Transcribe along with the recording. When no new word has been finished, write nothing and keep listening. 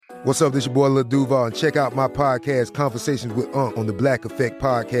What's up, this your boy Lil Duval, and check out my podcast, Conversations with Unc, on the Black Effect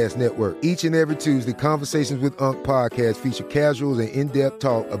Podcast Network. Each and every Tuesday, Conversations with Unc podcast feature casuals and in-depth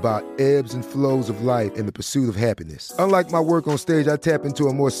talk about ebbs and flows of life and the pursuit of happiness. Unlike my work on stage, I tap into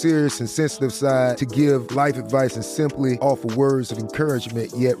a more serious and sensitive side to give life advice and simply offer words of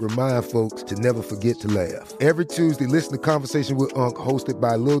encouragement, yet remind folks to never forget to laugh. Every Tuesday, listen to Conversations with Unc, hosted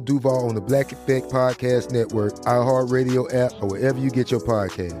by Lil Duval on the Black Effect Podcast Network, iHeartRadio app, or wherever you get your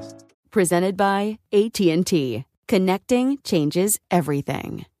podcasts. Presented by AT&T. Connecting changes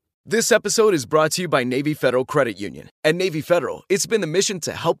everything. This episode is brought to you by Navy Federal Credit Union. At Navy Federal, it's been the mission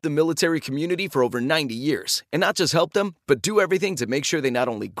to help the military community for over 90 years. And not just help them, but do everything to make sure they not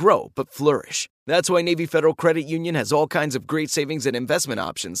only grow, but flourish. That's why Navy Federal Credit Union has all kinds of great savings and investment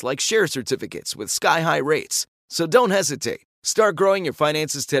options like share certificates with sky-high rates. So don't hesitate. Start growing your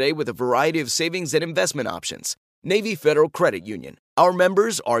finances today with a variety of savings and investment options. Navy Federal Credit Union. Our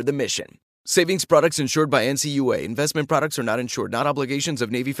members are the mission. Savings products insured by NCUA. Investment products are not insured, not obligations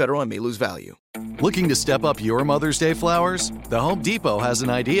of Navy Federal and may lose value. Looking to step up your Mother's Day flowers? The Home Depot has an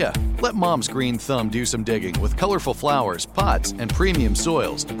idea. Let Mom's green thumb do some digging with colorful flowers, pots, and premium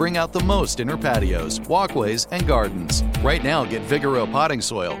soils to bring out the most in her patios, walkways, and gardens. Right now, get Vigoro potting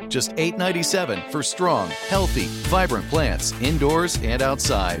soil, just $8.97 for strong, healthy, vibrant plants, indoors and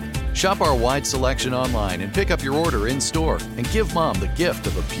outside. Shop our wide selection online and pick up your order in-store and give Mom the gift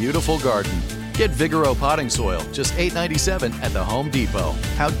of a beautiful garden. Get Vigoro potting soil, just $8.97 at the Home Depot.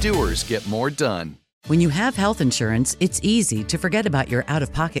 How doers get more done. When you have health insurance, it's easy to forget about your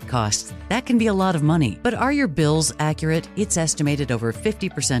out-of-pocket costs. That can be a lot of money. But are your bills accurate? It's estimated over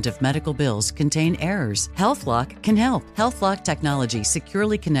 50% of medical bills contain errors. HealthLock can help. HealthLock technology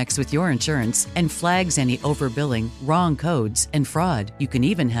securely connects with your insurance and flags any overbilling, wrong codes, and fraud. You can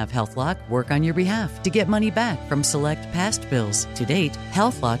even have HealthLock work on your behalf to get money back from select past bills. To date,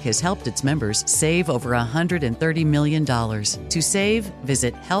 HealthLock has helped its members save over $130 million. To save,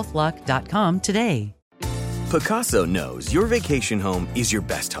 visit healthlock.com today. Pacaso knows your vacation home is your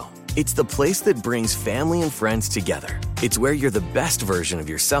best home. It's the place that brings family and friends together. It's where you're the best version of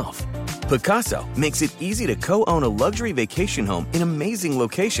yourself. Pacaso makes it easy to co-own a luxury vacation home in amazing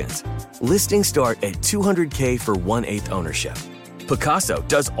locations. Listings start at $200K for 1/8 ownership. Pacaso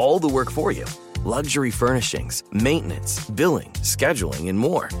does all the work for you. Luxury furnishings, maintenance, billing, scheduling, and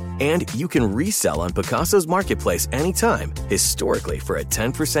more. And you can resell on Pacaso's marketplace anytime, historically for a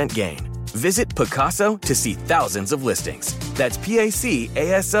 10% gain. Visit Pacaso to see thousands of listings. That's PACASO.com.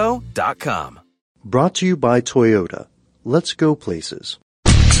 Brought to you by Toyota. Let's go places.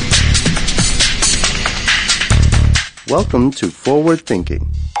 Welcome to Forward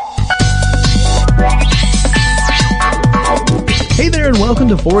Thinking. Hey there, and welcome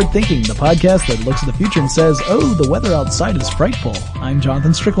to Forward Thinking, the podcast that looks at the future and says, oh, the weather outside is frightful. I'm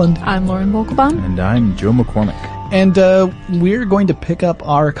Jonathan Strickland. I'm Lauren Vogelbaum. And I'm Joe McCormick. And we're going to pick up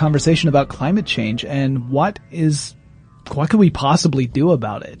our conversation about climate change and what could we possibly do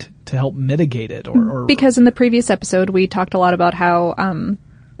about it to help mitigate it? Or because in the previous episode, we talked a lot about how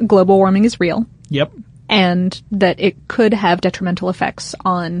global warming is real. Yep. And that it could have detrimental effects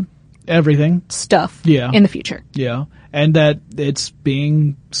on everything. Stuff in the future. Yeah. And that it's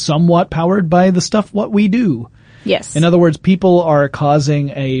being somewhat powered by the stuff what we do. Yes. In other words, people are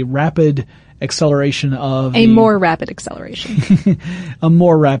causing a rapid acceleration of a more rapid acceleration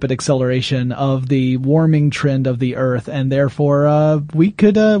of the warming trend of the Earth, and therefore we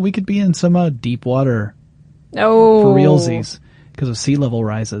could be in some deep water for realsies because of sea level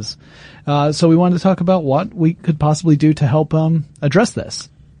rises. So we wanted to talk about what we could possibly do to help address this.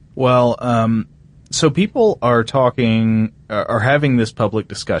 Well, so people are having this public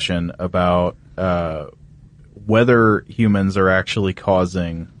discussion about whether humans are actually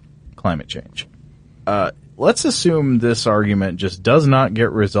causing climate change. Let's assume this argument just does not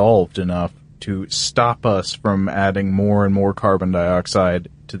get resolved enough to stop us from adding more and more carbon dioxide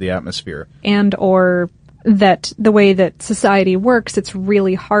to the atmosphere. And or that the way that society works, it's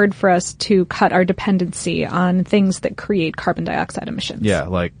really hard for us to cut our dependency on things that create carbon dioxide emissions. Yeah,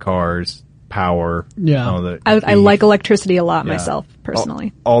 like cars, power. Yeah. I like electricity a lot myself,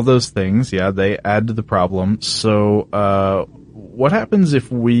 personally. All those things, they add to the problem. So, what happens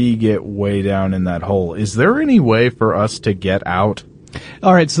if we get way down in that hole? Is there any way for us to get out?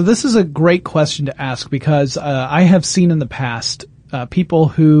 All right, so this is a great question to ask because I have seen in the past people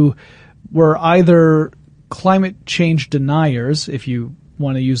who were either climate change deniers, if you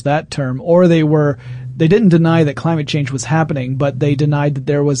want to use that term, or they didn't deny that climate change was happening, but they denied that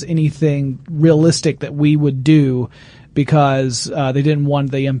there was anything realistic that we would do because they didn't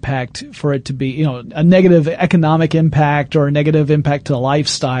want the impact for it to be, a negative economic impact or a negative impact to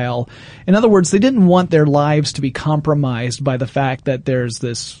lifestyle. In other words, they didn't want their lives to be compromised by the fact that there's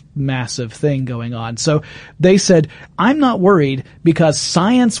this massive thing going on. So they said, I'm not worried because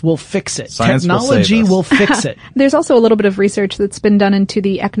science will fix it. Technology will fix it. There's also a little bit of research that's been done into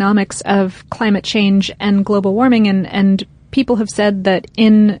the economics of climate change and global warming, and people have said that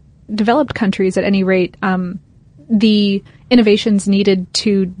in developed countries, at any rate, the innovations needed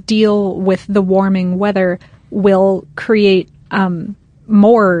to deal with the warming weather will create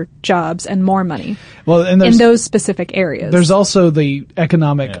more jobs and more money in those specific areas. There's also the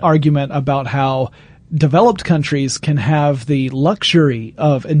economic argument about how developed countries can have the luxury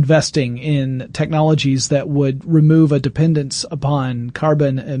of investing in technologies that would remove a dependence upon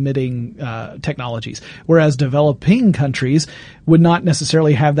carbon-emitting technologies, whereas developing countries would not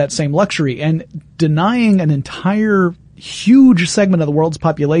necessarily have that same luxury. And denying an entire huge segment of the world's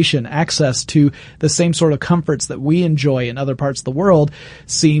population access to the same sort of comforts that we enjoy in other parts of the world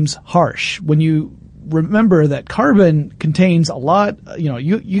seems harsh. When you remember that carbon contains a lot,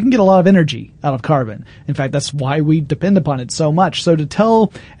 you can get a lot of energy out of carbon. In fact, that's why we depend upon it so much. So to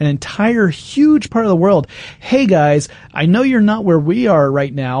tell an entire huge part of the world, hey guys, I know you're not where we are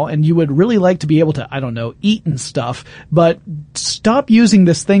right now and you would really like to be able to, eat and stuff, but stop using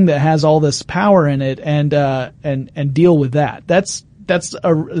this thing that has all this power in it and deal with that. That's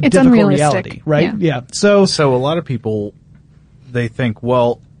a difficult reality, right? Yeah. So a lot of people, they think,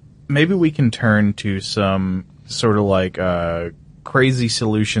 well, maybe we can turn to some sort of crazy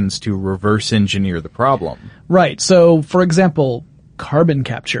solutions to reverse engineer the problem. Right. So, for example, carbon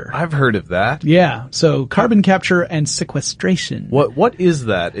capture. I've heard of that. Yeah. So carbon capture and sequestration. What is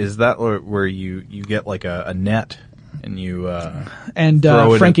that? Is that where you get like a net and you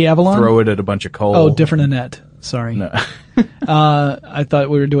Frankie Avalon throw it at a bunch of coal? Oh, different Annette. Sorry. No. I thought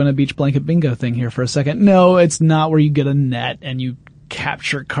we were doing a beach blanket bingo thing here for a second. No, it's not where you get a net and you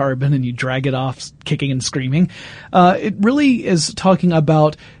capture carbon and you drag it off kicking and screaming. It really is talking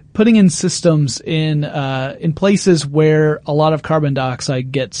about putting in systems in places where a lot of carbon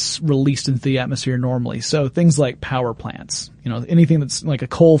dioxide gets released into the atmosphere normally. So things like power plants, anything that's like a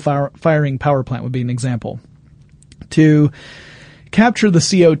coal firing power plant would be an example. To capture the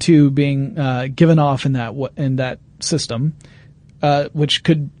CO2 being given off in that system, which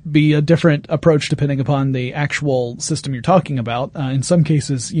could be a different approach depending upon the actual system you're talking about. In some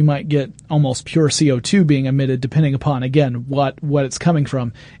cases, you might get almost pure CO2 being emitted depending upon, again, what it's coming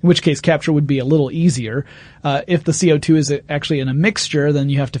from, in which case capture would be a little easier. If the CO2 is actually in a mixture, then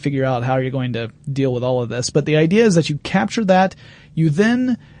you have to figure out how you're going to deal with all of this. But the idea is that you capture that, you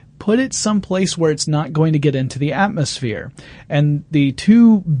then put it someplace where it's not going to get into the atmosphere. And the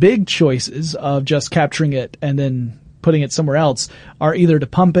two big choices of just capturing it and then putting it somewhere else are either to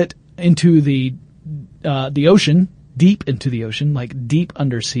pump it into the ocean, deep into the ocean, like deep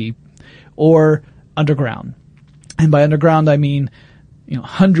undersea, or underground. And by underground, I mean,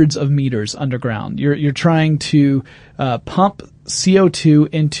 hundreds of meters underground. You're trying to pump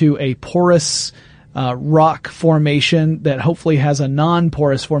CO2 into a porous rock formation that hopefully has a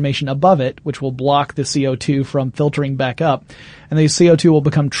non-porous formation above it, which will block the CO2 from filtering back up. And the CO2 will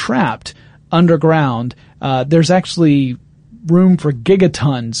become trapped underground. There's actually room for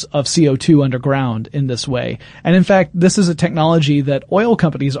gigatons of CO2 underground in this way. And in fact, this is a technology that oil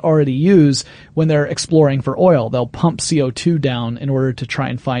companies already use when they're exploring for oil. They'll pump CO2 down in order to try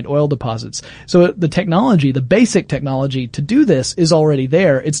and find oil deposits. So the technology, the basic technology to do this is already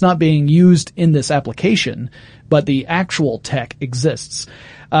there. It's not being used in this application, but the actual tech exists.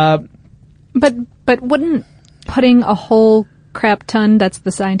 But wouldn't putting a whole crap ton, that's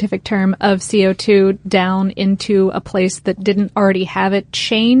the scientific term, of CO2 down into a place that didn't already have it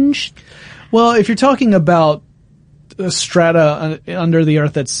change? Well, if you're talking about a strata under the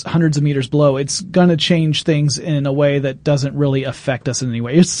earth that's hundreds of meters below, it's going to change things in a way that doesn't really affect us in any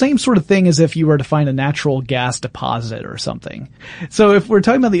way. It's the same sort of thing as if you were to find a natural gas deposit or something. So if we're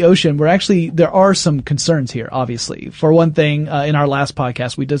talking about the ocean, there are some concerns here, obviously. For one thing, in our last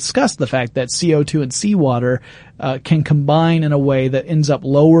podcast, we discussed the fact that CO2 and seawater can combine in a way that ends up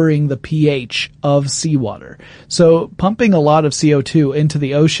lowering the pH of seawater. So pumping a lot of CO2 into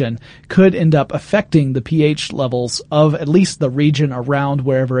the ocean could end up affecting the pH levels of at least the region around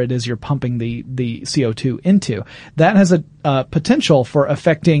wherever it is you're pumping the CO2 into. That has a potential for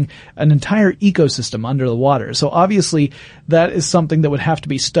affecting an entire ecosystem under the water. So obviously that is something that would have to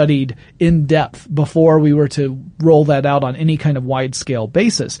be studied in depth before we were to roll that out on any kind of wide scale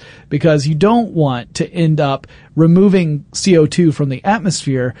basis, because you don't want to end up removing CO2 from the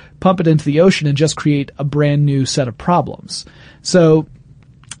atmosphere, pump it into the ocean, and just create a brand new set of problems. So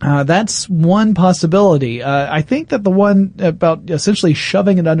that's one possibility. I think that the one about essentially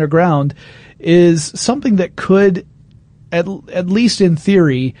shoving it underground is something that could, at least in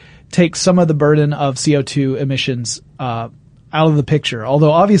theory, take some of the burden of CO2 emissions out of the picture.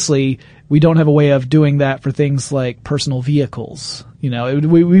 Although obviously we don't have a way of doing that for things like personal vehicles. We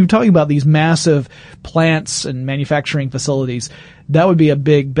were talking about these massive plants and manufacturing facilities. That would be a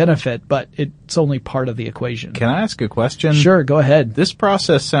big benefit, but it's only part of the equation. Can I ask a question? Sure, go ahead. This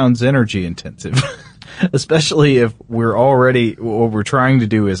process sounds energy intensive, especially if what we're trying to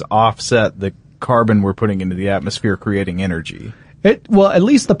do is offset the carbon we're putting into the atmosphere, creating energy. Well, at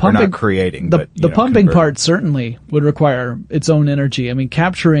least the pumping, not creating, the pumping part certainly would require its own energy. I mean,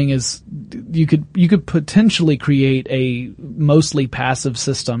 capturing is, you could potentially create a mostly passive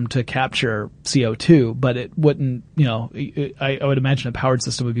system to capture CO2, but it wouldn't, I would imagine a powered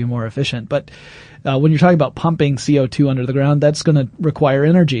system would be more efficient. But when you're talking about pumping CO2 under the ground, that's going to require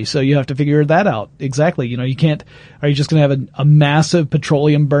energy. So you have to figure that out. Exactly. You can't, are you just going to have a massive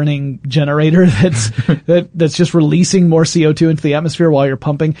petroleum burning generator that's just releasing more CO2 into the atmosphere while you're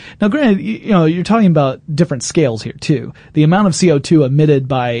pumping? Now, granted, you're talking about different scales here too. The amount of CO2 emitted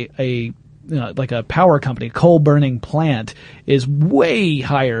by like a power company, coal burning plant, is way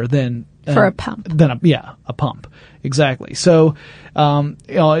higher than for a pump. A pump. Exactly. So,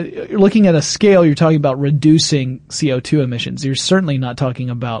 you're looking at a scale, you're talking about reducing CO2 emissions. You're certainly not talking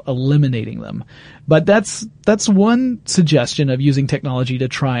about eliminating them. But that's one suggestion of using technology to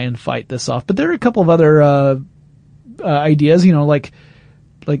try and fight this off. But there are a couple of other, ideas, like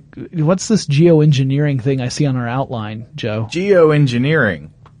what's this geoengineering thing I see on our outline, Joe? Geoengineering.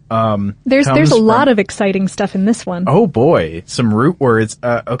 There's a lot of exciting stuff in this one. Oh boy, some root words.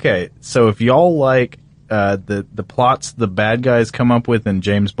 Okay, so if y'all like the plots the bad guys come up with in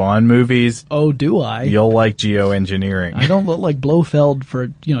James Bond movies, oh, do I? You'll like geoengineering. I don't look like Blofeld for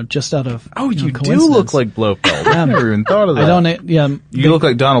just out of you do look like Blofeld. I never even thought of that. I don't. Yeah, you look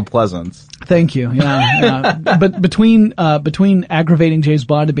like Donald Pleasance. Thank you. Yeah. But between aggravating James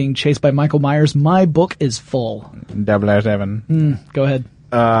Bond and being chased by Michael Myers, my book is full. 007. Go ahead.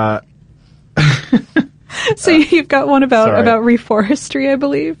 So you've got one about reforestry, I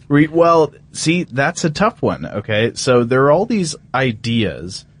believe. Well, see, that's a tough one. Okay, so there are all these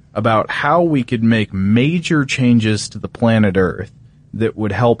ideas about how we could make major changes to the planet Earth that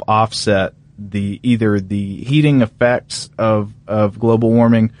would help offset either the heating effects of global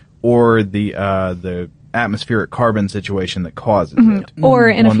warming or the atmospheric carbon situation that causes it. Or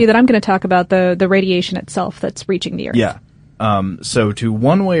in a few that I'm going to talk about, the radiation itself that's reaching the Earth. Yeah. So to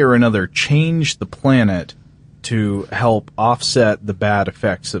one way or another change the planet to help offset the bad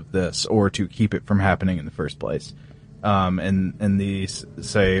effects of this, or to keep it from happening in the first place. And these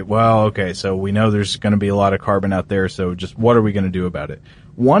say, well, okay, so we know there's going to be a lot of carbon out there, so just what are we going to do about it?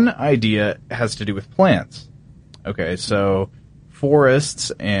 One idea has to do with plants. Okay, so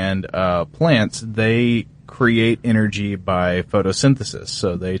forests and plants, they create energy by photosynthesis.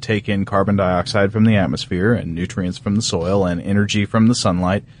 So they take in carbon dioxide from the atmosphere and nutrients from the soil and energy from the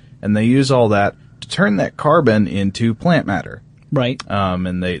sunlight, and they use all that to turn that carbon into plant matter. Right.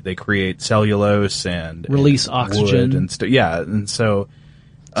 And they create cellulose and release oxygen and yeah, and so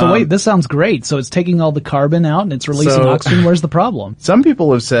wait, this sounds great. So it's taking all the carbon out and it's releasing oxygen. Where's the problem? Some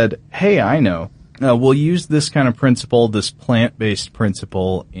people have said, hey, I know. We'll use this kind of principle, this plant-based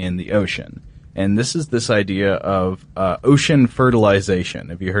principle, in the ocean. And this is this idea of ocean fertilization.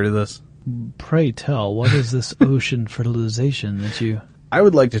 Have you heard of this? Pray tell, what is this ocean fertilization that you... I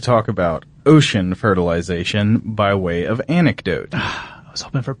would like to talk about ocean fertilization by way of anecdote. I was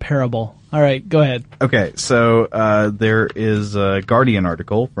hoping for parable. All right, go ahead. Okay, so there is a Guardian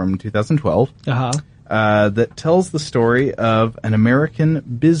article from 2012 that tells the story of an American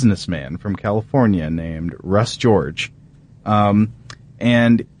businessman from California named Russ George.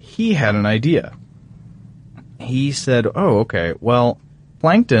 And he had an idea. He said, oh, okay, well,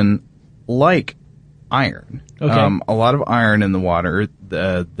 plankton like iron. Okay. A lot of iron in the water.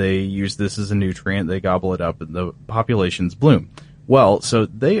 They use this as a nutrient. They gobble it up, and the populations bloom. Well, so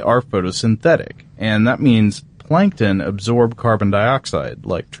they are photosynthetic, and that means plankton absorb carbon dioxide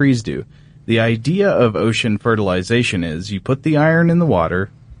like trees do. The idea of ocean fertilization is you put the iron in the water,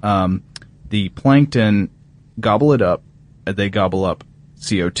 the plankton gobble it up. They gobble up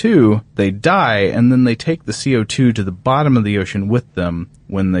CO2, they die, and then they take the CO2 to the bottom of the ocean with them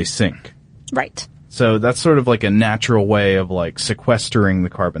when they sink. Right. So that's sort of like a natural way of like sequestering the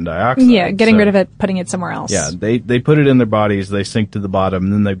carbon dioxide. Yeah, getting rid of it, putting it somewhere else. Yeah, they put it in their bodies, they sink to the bottom,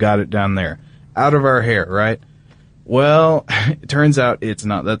 and then they've got it down there. Out of our hair, right? Well, it turns out it's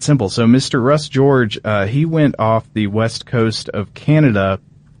not that simple. So Mr. Russ George, he went off the west coast of Canada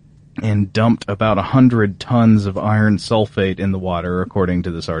and dumped about 100 tons of iron sulfate in the water, according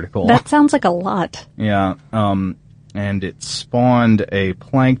to this article. That sounds like a lot. Yeah, and it spawned a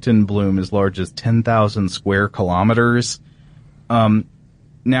plankton bloom as large as 10,000 square kilometers.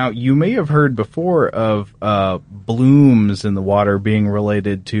 Now, you may have heard before of blooms in the water being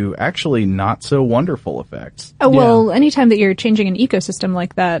related to actually not so wonderful effects. Oh, well, anytime that you're changing an ecosystem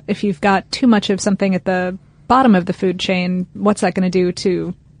like that, if you've got too much of something at the bottom of the food chain, what's that going to do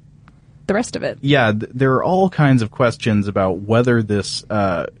to the rest of it? Yeah, there are all kinds of questions about whether this,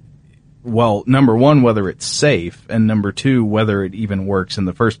 well, number one, whether it's safe, and number two, whether it even works in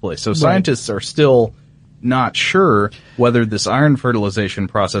the first place. So scientists are still not sure whether this iron fertilization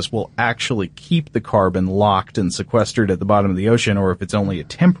process will actually keep the carbon locked and sequestered at the bottom of the ocean, or if it's only a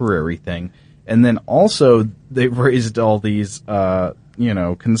temporary thing. And then also, they've raised all these,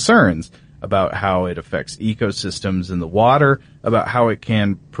 concerns about how it affects ecosystems in the water, about how it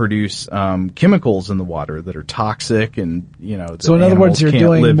can produce chemicals in the water that are toxic, and so in other words, you're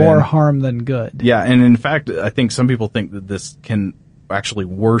doing more harm than good. Yeah, and in fact, I think some people think that this can actually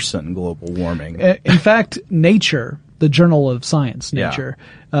worsen global warming. In fact, Nature, the journal of science, Nature,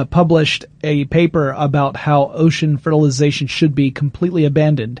 published a paper about how ocean fertilization should be completely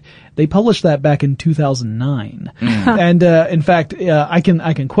abandoned. They published that back in 2009. And, in fact, I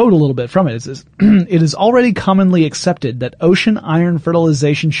can quote a little bit from it. It says, it is already commonly accepted that ocean iron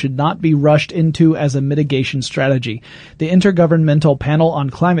fertilization should not be rushed into as a mitigation strategy. The Intergovernmental Panel on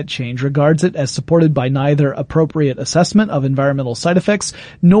Climate Change regards it as supported by neither appropriate assessment of environmental side effects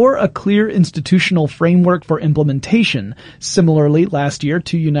nor a clear institutional framework for implementation. Similarly, last year,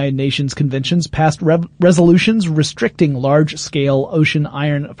 2 United Nations conventions passed resolutions restricting large-scale ocean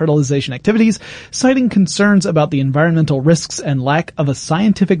iron fertilization activities, citing concerns about the environmental risks and lack of a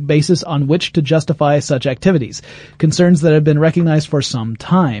scientific basis on which to justify such activities, concerns that have been recognized for some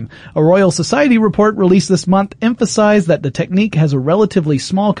time. A Royal Society report released this month emphasized that the technique has a relatively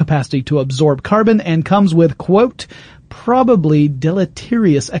small capacity to absorb carbon and comes with, quote, probably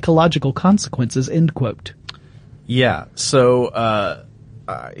deleterious ecological consequences, end quote. Yeah, so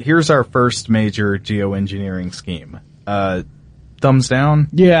here's our first major geoengineering scheme. Thumbs down?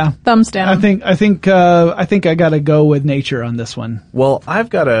 Yeah. Thumbs down. I think I gotta go with Nature on this one. Well, I've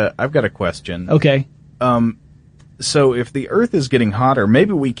got a question. Okay. So if the Earth is getting hotter,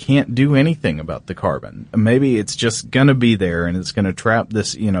 maybe we can't do anything about the carbon. Maybe it's just gonna be there and it's gonna trap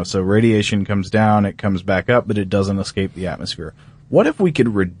this, so radiation comes down, it comes back up, but it doesn't escape the atmosphere. What if we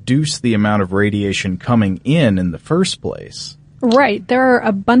could reduce the amount of radiation coming in the first place? Right. There are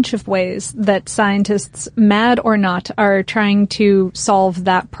a bunch of ways that scientists, mad or not, are trying to solve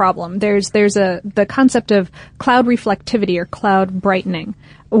that problem. There's the concept of cloud reflectivity or cloud brightening,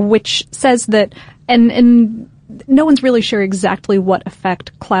 which says that, and no one's really sure exactly what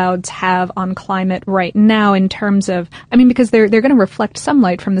effect clouds have on climate right now in terms of, because they're going to reflect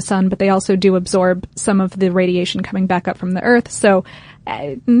sunlight from the sun, but they also do absorb some of the radiation coming back up from the earth. So,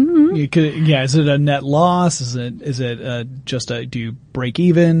 is it a net loss? Is it do you break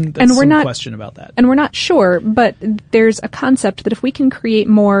even? That's some question about that. And we're not sure, but there's a concept that if we can create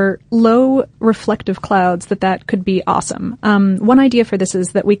more low reflective clouds, that could be awesome. One idea for this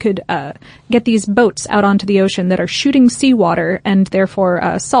is that we could get these boats out onto the ocean that are shooting seawater and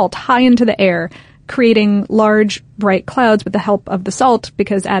therefore salt high into the air, creating large, bright clouds with the help of the salt,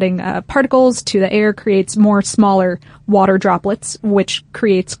 because adding particles to the air creates more smaller water droplets, which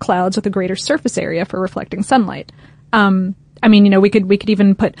creates clouds with a greater surface area for reflecting sunlight. We could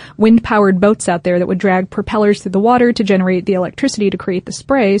even put wind-powered boats out there that would drag propellers through the water to generate the electricity to create the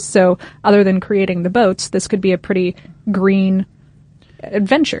spray. So other than creating the boats, this could be a pretty green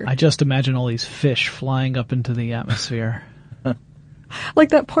adventure. I just imagine all these fish flying up into the atmosphere. Like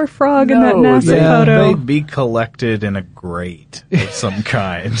that poor frog in that NASA photo. They'd be collected in a grate of some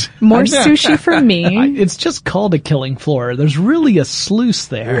kind. More sushi for me. It's just called a killing floor. There's really a sluice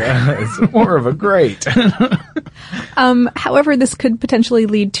there. Yeah, it's more of a grate. However, this could potentially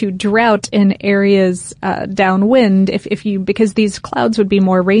lead to drought in areas downwind because these clouds would be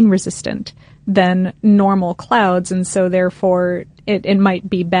more rain resistant than normal clouds, and so therefore it might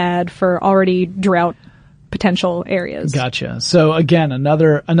be bad for already drought potential areas. Gotcha. So again,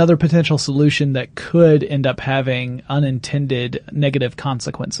 another potential solution that could end up having unintended negative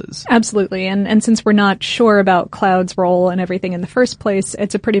consequences. Absolutely. And since we're not sure about cloud's role and everything in the first place,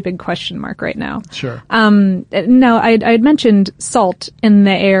 it's a pretty big question mark right now. Sure. Now, I'd mentioned salt in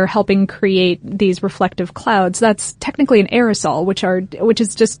the air helping create these reflective clouds. That's technically an aerosol, which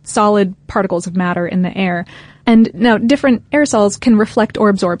is just solid particles of matter in the air. And now different aerosols can reflect or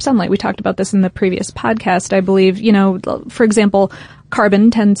absorb sunlight. We talked about this in the previous podcast, I believe. For example, carbon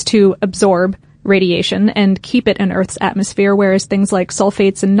tends to absorb radiation and keep it in Earth's atmosphere, whereas things like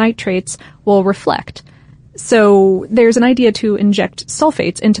sulfates and nitrates will reflect. So there's an idea to inject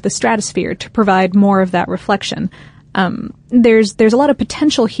sulfates into the stratosphere to provide more of that reflection. There's a lot of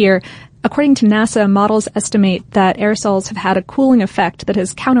potential here. According to NASA, models estimate that aerosols have had a cooling effect that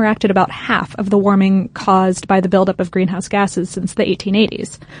has counteracted about half of the warming caused by the buildup of greenhouse gases since the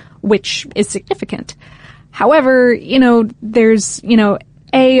 1880s, which is significant. However, there's,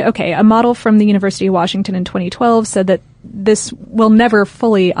 a model from the University of Washington in 2012 said that this will never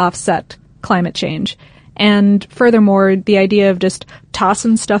fully offset climate change. And furthermore, the idea of just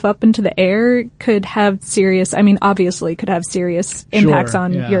tossing stuff up into the air could have serious impacts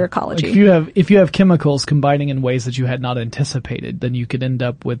on your ecology. Like if you have chemicals combining in ways that you had not anticipated, then you could end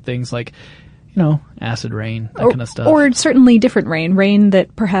up with things like, acid rain, that kind of stuff. Or certainly different rain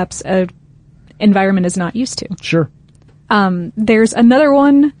that perhaps an environment is not used to. Sure. There's another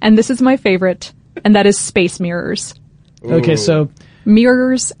one, and this is my favorite, and that is space mirrors. Ooh. Okay, so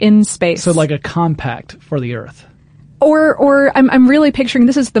mirrors in space. So like a compact for the Earth. Or I'm really picturing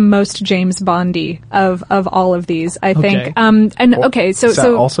this is the most James Bondy of all of these, I think.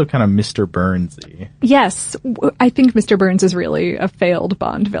 So also kind of Mr. Burnsy. Yes, I think Mr. Burns is really a failed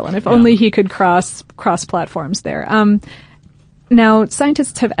Bond villain. If only he could cross platforms there. Now,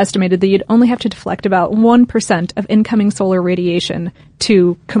 scientists have estimated that you'd only have to deflect about 1% of incoming solar radiation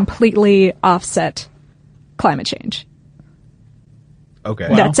to completely offset climate change. Okay.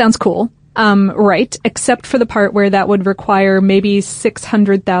 Wow. That sounds cool. Right, except for the part where that would require maybe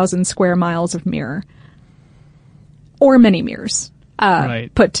 600,000 square miles of mirror. Or many mirrors.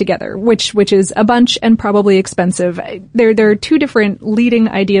 Put together, which is a bunch and probably expensive. There are two different leading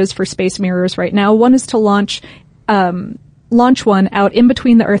ideas for space mirrors right now. One is to launch one out in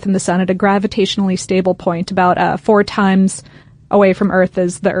between the Earth and the Sun at a gravitationally stable point about 4 times away from Earth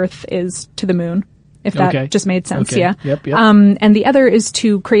as the Earth is to the Moon. If that just made sense, yeah. Yep. And the other is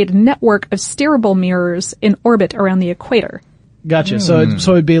to create a network of steerable mirrors in orbit around the equator. Gotcha. So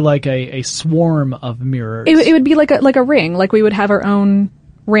it'd be like a swarm of mirrors. It would be like a ring, like we would have our own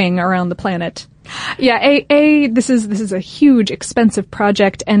ring around the planet. Yeah. This is a huge, expensive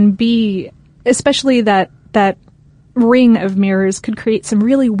project, and B, especially that ring of mirrors could create some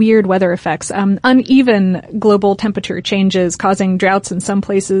really weird weather effects. Uneven global temperature changes causing droughts in some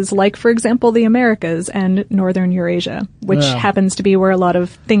places, like, for example, the Americas and northern Eurasia, which happens to be where a lot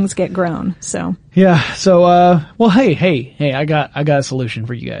of things get grown. So yeah. So hey, I got a solution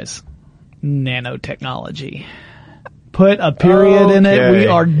for you guys. Nanotechnology. Put a period in it. We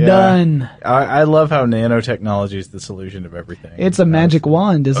are done. I love how nanotechnology is the solution of everything. It's a magic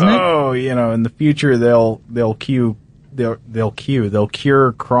wand, isn't it? Oh, in the future they'll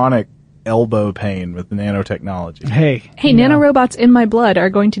cure chronic elbow pain with nanotechnology. Hey, nanorobots in my blood are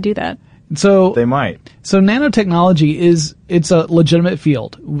going to do that. So they might. So nanotechnology it's a legitimate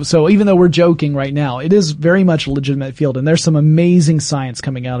field. So even though we're joking right now, it is very much a legitimate field, and there's some amazing science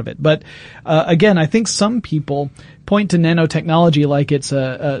coming out of it. But again, I think some people point to nanotechnology like it's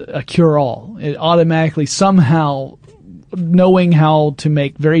a cure-all. It automatically somehow knowing how to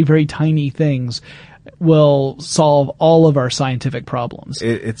make very, very tiny things will solve all of our scientific problems.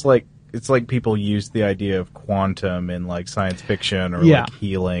 It's like people use the idea of quantum in like science fiction or like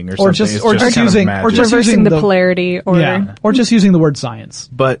healing or something. Or just using the polarity or just using the word science.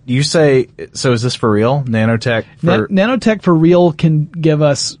 But you say, so is this for real? Nanotech Nanotech for real can give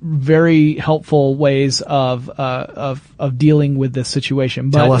us very helpful ways of dealing with this situation.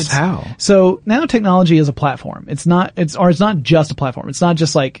 But tell us how. So nanotechnology is a platform. It's not just a platform. It's not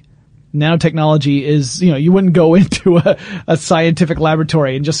just like nanotechnology is, you wouldn't go into a scientific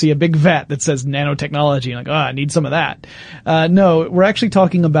laboratory and just see a big vat that says nanotechnology and I need some of that. No, we're actually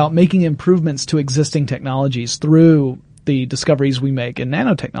talking about making improvements to existing technologies through the discoveries we make in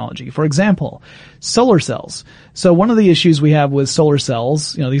nanotechnology. For example, solar cells. So one of the issues we have with solar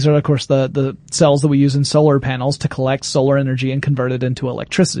cells, these are of course the cells that we use in solar panels to collect solar energy and convert it into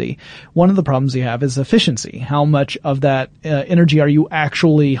electricity. One of the problems you have is efficiency. How much of that energy are you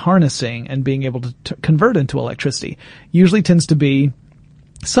actually harnessing and being able to convert into electricity? Usually tends to be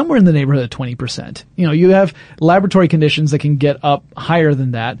somewhere in the neighborhood of 20%. You have laboratory conditions that can get up higher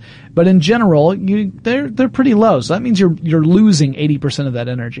than that, but in general, they're pretty low. So that means you're losing 80% of that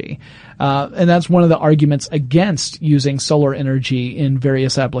energy. And that's one of the arguments against using solar energy in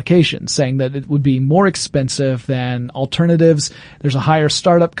various applications, saying that it would be more expensive than alternatives. There's a higher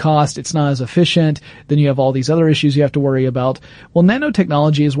startup cost. It's not as efficient. Then you have all these other issues you have to worry about. Well,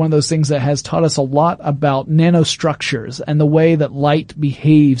 nanotechnology is one of those things that has taught us a lot about nanostructures and the way that light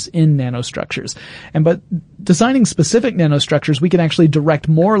behaves in nanostructures. But designing specific nanostructures, we can actually direct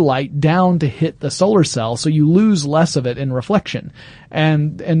more light down to hit the solar cell, so you lose less of it in reflection.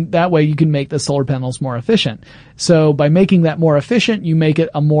 And that way you can make the solar panels more efficient. So by making that more efficient, you make it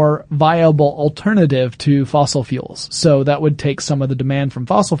a more viable alternative to fossil fuels. So that would take some of the demand from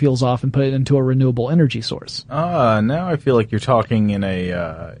fossil fuels off and put it into a renewable energy source. Now I feel like you're talking in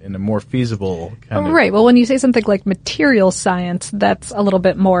a more feasible kind of... Right. Well, when you say something like material science, that's a little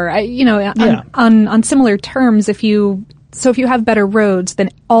bit more, on similar terms, if you have better roads,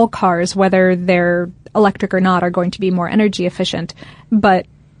 then all cars, whether they're electric or not, are going to be more energy efficient. But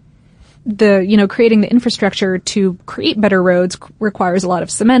creating the infrastructure to create better roads requires a lot of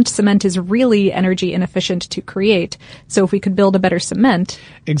cement. Cement is really energy inefficient to create. So if we could build a better cement.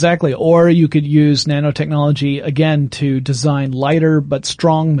 Exactly. Or you could use nanotechnology again to design lighter but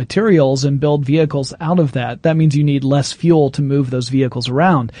strong materials and build vehicles out of that. That means you need less fuel to move those vehicles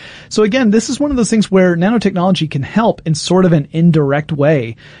around. So again, this is one of those things where nanotechnology can help in sort of an indirect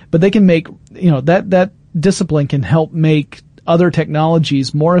way, but they can make, that discipline can help make other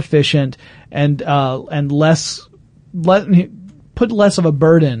technologies more efficient and put less of a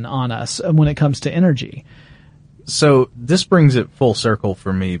burden on us when it comes to energy. So this brings it full circle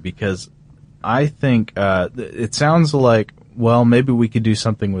for me, because I think it sounds like, well, maybe we could do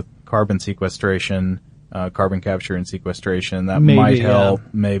something with carbon sequestration, carbon capture and sequestration. That might help,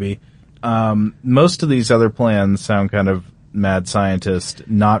 maybe. Most of these other plans sound kind of mad scientist,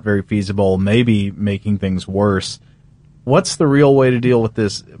 not very feasible, maybe making things worse. What's the real way to deal with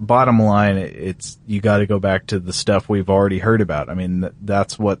this? Bottom line, it's you got to go back to the stuff we've already heard about. I mean,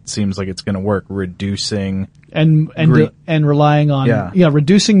 that's what seems like it's going to work. Reducing and relying on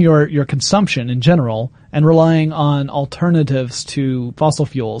reducing your consumption in general, and relying on alternatives to fossil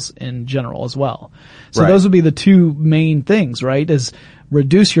fuels in general as well. So those would be the two main things, right? Is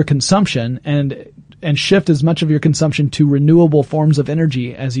reduce your consumption and shift as much of your consumption to renewable forms of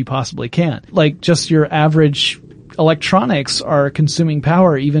energy as you possibly can. Like just your average electronics are consuming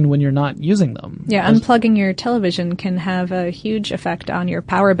power even when you're not using them. Yeah, unplugging your television can have a huge effect on your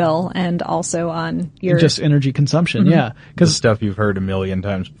power bill and also on your... just energy consumption, yeah. The stuff you've heard a million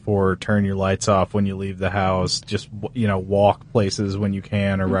times before, turn your lights off when you leave the house, just, walk places when you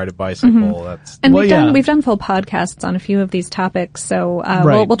can or ride a bicycle. That's... And we've done full podcasts on a few of these topics, so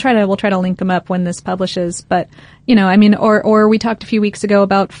we'll try to link them up when this publishes, but... or we talked a few weeks ago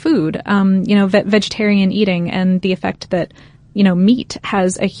about food, vegetarian eating and the effect that, meat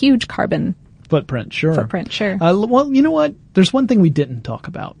has a huge carbon footprint. Sure. Well, you know what? There's one thing we didn't talk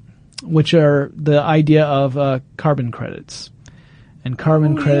about, which are the idea of carbon credits and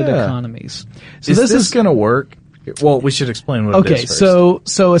carbon credit economies. So is this going to work? Well, we should explain what it is first.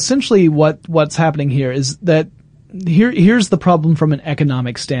 So essentially what's happening here is that here's the problem from an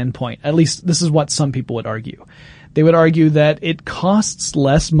economic standpoint. At least this is what some people would argue. They would argue that it costs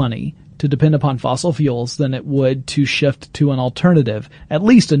less money to depend upon fossil fuels than it would to shift to an alternative, at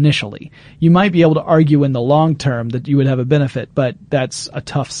least initially. You might be able to argue in the long term that you would have a benefit, but that's a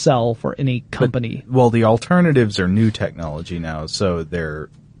tough sell for any company. The alternatives are new technology now, so they're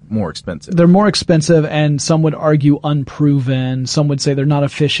more expensive. They're more expensive, and some would argue unproven. Some would say they're not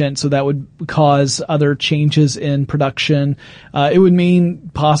efficient, so that would cause other changes in production. It would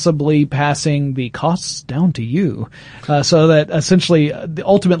mean possibly passing the costs down to you, so that essentially,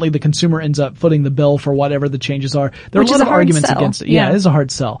 ultimately, the consumer ends up footing the bill for whatever the changes are. There are a lot of arguments against it. Yeah, it is a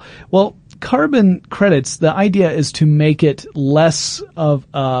hard sell. Well, carbon credits, the idea is to make it less of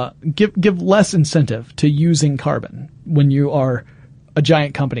give less incentive to using carbon when you are a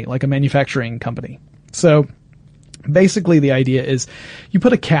giant company, like a manufacturing company. So basically the idea is you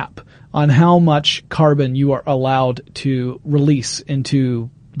put a cap on how much carbon you are allowed to release into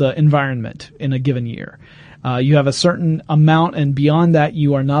the environment in a given year. You have a certain amount, and beyond that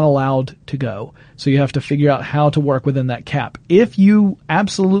you are not allowed to go. So you have to figure out how to work within that cap. If you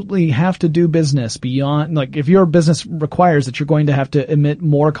absolutely have to do business beyond, like if your business requires that you're going to have to emit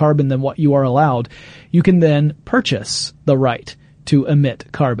more carbon than what you are allowed, you can then purchase the right to emit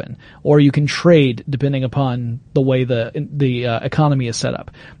carbon, or you can trade depending upon the way the economy is set up.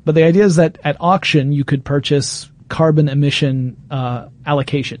 But the idea is that at auction you could purchase carbon emission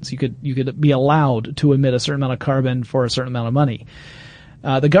allocations. You could be allowed to emit a certain amount of carbon for a certain amount of money.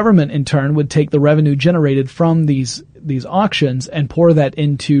 The government, in turn, would take the revenue generated from these auctions and pour that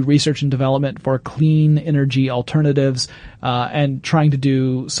into research and development for clean energy alternatives, and trying to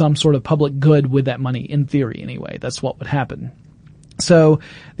do some sort of public good with that money, in theory anyway. That's what would happen. So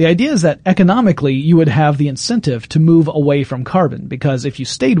the idea is that economically you would have the incentive to move away from carbon, because if you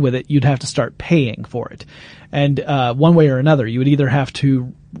stayed with it, you'd have to start paying for it. And one way or another, you would either have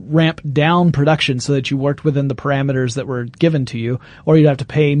to ramp down production so that you worked within the parameters that were given to you, or you'd have to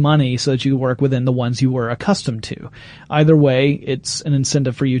pay money so that you work within the ones you were accustomed to. Either way, it's an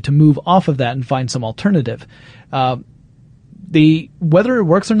incentive for you to move off of that and find some alternative. Whether it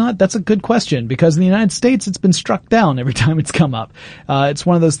works or not, that's a good question, because in the United States, it's been struck down every time it's come up. It's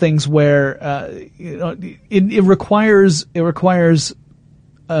one of those things where, it requires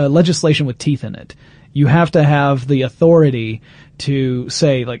legislation with teeth in it. You have to have the authority to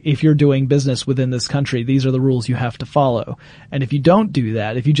say, like, if you're doing business within this country, these are the rules you have to follow. And if you don't do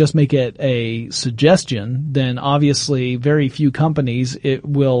that, if you just make it a suggestion, then obviously very few companies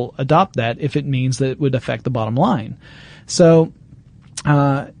will adopt that if it means that it would affect the bottom line. So,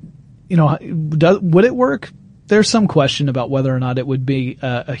 would it work? There's some question about whether or not it would be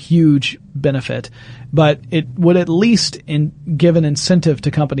a huge benefit, but it would at least give an incentive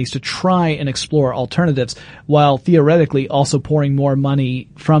to companies to try and explore alternatives, while theoretically also pouring more money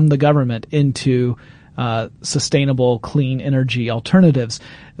from the government into sustainable, clean energy alternatives.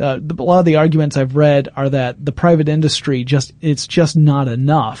 A lot of the arguments I've read are that the private industry it's just not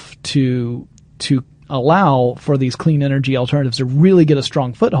enough to allow for these clean energy alternatives to really get a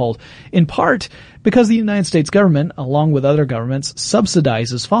strong foothold, in part because the United States government, along with other governments,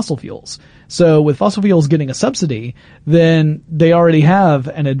 subsidizes fossil fuels. So with fossil fuels getting a subsidy, then they already have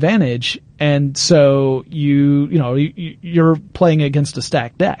an advantage, and so you're playing against a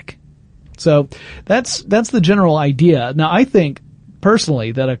stacked deck. So that's the general idea. Now, I think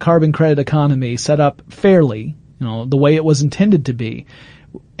personally that a carbon credit economy set up fairly, the way it was intended to be,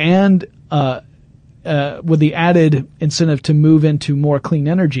 and with the added incentive to move into more clean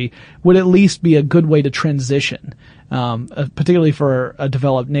energy, would at least be a good way to transition, particularly for a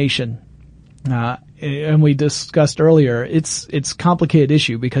developed nation. And we discussed earlier, it's a complicated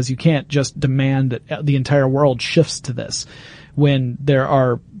issue, because you can't just demand that the entire world shifts to this when there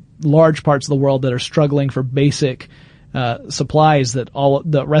are large parts of the world that are struggling for basic supplies that all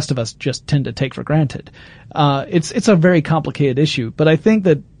the rest of us just tend to take for granted. It's a very complicated issue, but I think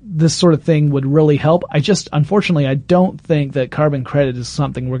that this sort of thing would really help. Unfortunately, I don't think that carbon credit is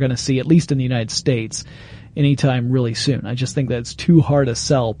something we're going to see, at least in the United States, anytime really soon. I just think that it's too hard to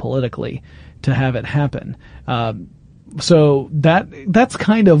sell politically to have it happen. So that's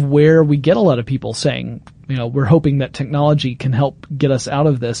kind of where we get a lot of people saying, we're hoping that technology can help get us out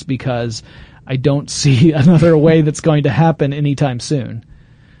of this, because I don't see another way that's going to happen anytime soon.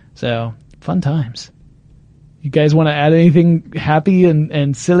 So, fun times. You guys want to add anything happy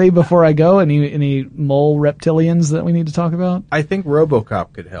and silly before I go? Any mole reptilians that we need to talk about? I think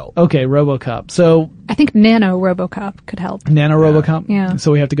RoboCop could help. Okay, RoboCop. So I think Nano RoboCop could help. Nano RoboCop? Yeah.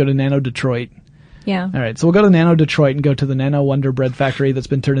 So we have to go to Nano Detroit. Yeah. All right. So we'll go to Nano Detroit and go to the Nano Wonder Bread Factory that's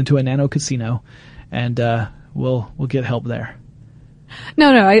been turned into a Nano Casino, and we'll get help there.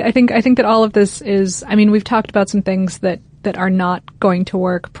 No. I think that all of this is. I mean, we've talked about some things that are not going to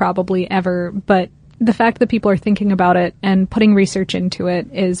work probably ever, but the fact that people are thinking about it and putting research into it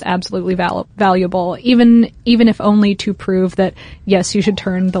is absolutely valuable, even if only to prove that, yes, you should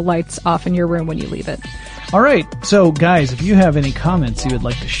turn the lights off in your room when you leave it. All right. So, guys, if you have any comments you would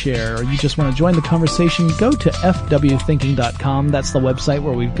like to share, or you just want to join the conversation, go to fwthinking.com. That's the website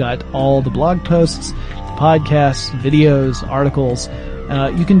where we've got all the blog posts, podcasts, videos, articles.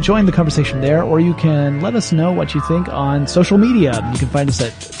 You can join the conversation there, or you can let us know what you think on social media. You can find us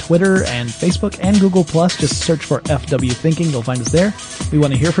at Twitter and Facebook and Google+. Just search for FW Thinking. You'll find us there. We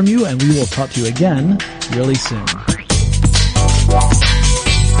want to hear from you, and we will talk to you again really soon.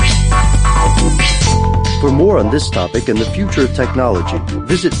 For more on this topic and the future of technology,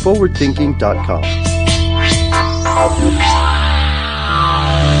 visit forwardthinking.com.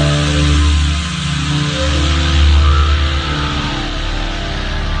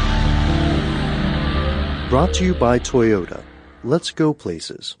 Brought to you by Toyota. Let's go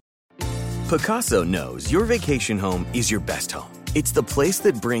places. Picasso knows your vacation home is your best home. It's the place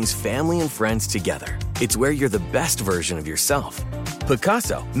that brings family and friends together. It's where you're the best version of yourself.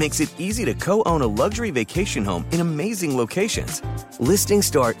 Picasso makes it easy to co-own a luxury vacation home in amazing locations. Listings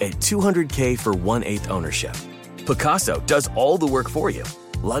start at $200K for 1/8 ownership. Picasso does all the work for you.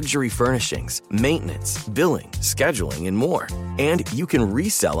 luxury furnishings, maintenance, billing, scheduling, and more. And you can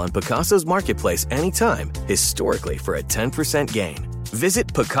resell on Picasso's marketplace anytime, historically for a 10% gain.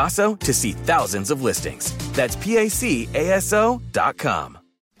 Visit Picasso to see thousands of listings. That's PACASO.com.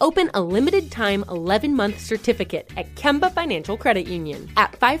 Open a limited-time 11-month certificate at Kemba Financial Credit Union.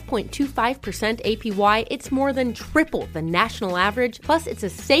 At 5.25% APY, it's more than triple the national average, plus it's a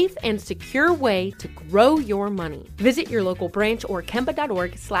safe and secure way to grow your money. Visit your local branch or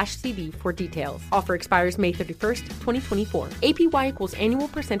kemba.org/cb for details. Offer expires May 31st, 2024. APY equals annual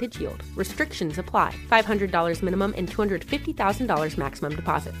percentage yield. Restrictions apply. $500 minimum and $250,000 maximum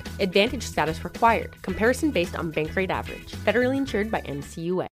deposit. Advantage status required. Comparison based on bank rate average. Federally insured by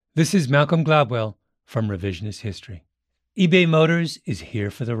NCUA. This is Malcolm Gladwell from Revisionist History. eBay Motors is here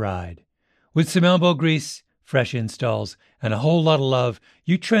for the ride. With some elbow grease, fresh installs, and a whole lot of love,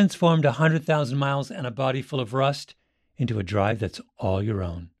 you transformed 100,000 miles and a body full of rust into a drive that's all your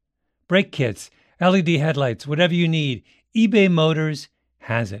own. Brake kits, LED headlights, whatever you need, eBay Motors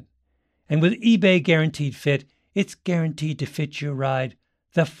has it. And with eBay Guaranteed Fit, it's guaranteed to fit your ride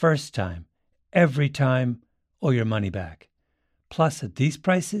the first time, every time, or your money back. Plus, at these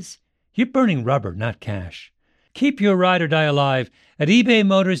prices, you're burning rubber, not cash. Keep your ride or die alive at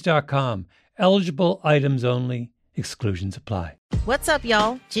ebaymotors.com. Eligible items only. Exclusions apply. What's up,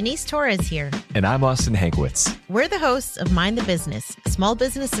 y'all? Janice Torres here. And I'm Austin Hankwitz. We're the hosts of Mind the Business, Small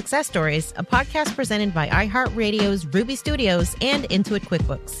Business Success Stories, a podcast presented by iHeartRadio's Ruby Studios and Intuit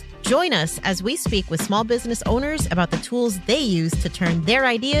QuickBooks. Join us as we speak with small business owners about the tools they use to turn their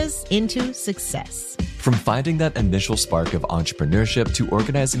ideas into success. From finding that initial spark of entrepreneurship to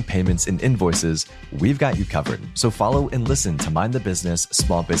organizing payments and invoices, we've got you covered. So follow and listen to Mind the Business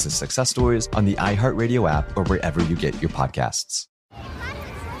Small Business Success Stories on the iHeartRadio app or wherever you get your podcasts.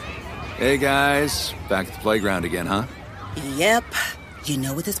 Hey guys, back at the playground again, huh? Yep. You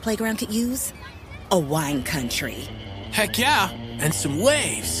know what this playground could use? A wine country. Heck yeah, and some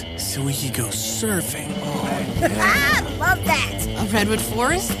waves so we could go surfing. Oh, yeah. Love that. A redwood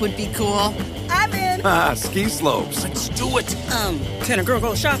forest would be cool. I'm in. Ski slopes. Let's do it. Can a girl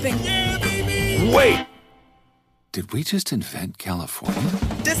go shopping? Yeah, baby. Wait. Did we just invent California?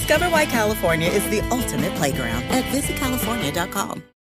 Discover why California is the ultimate playground at visitcalifornia.com.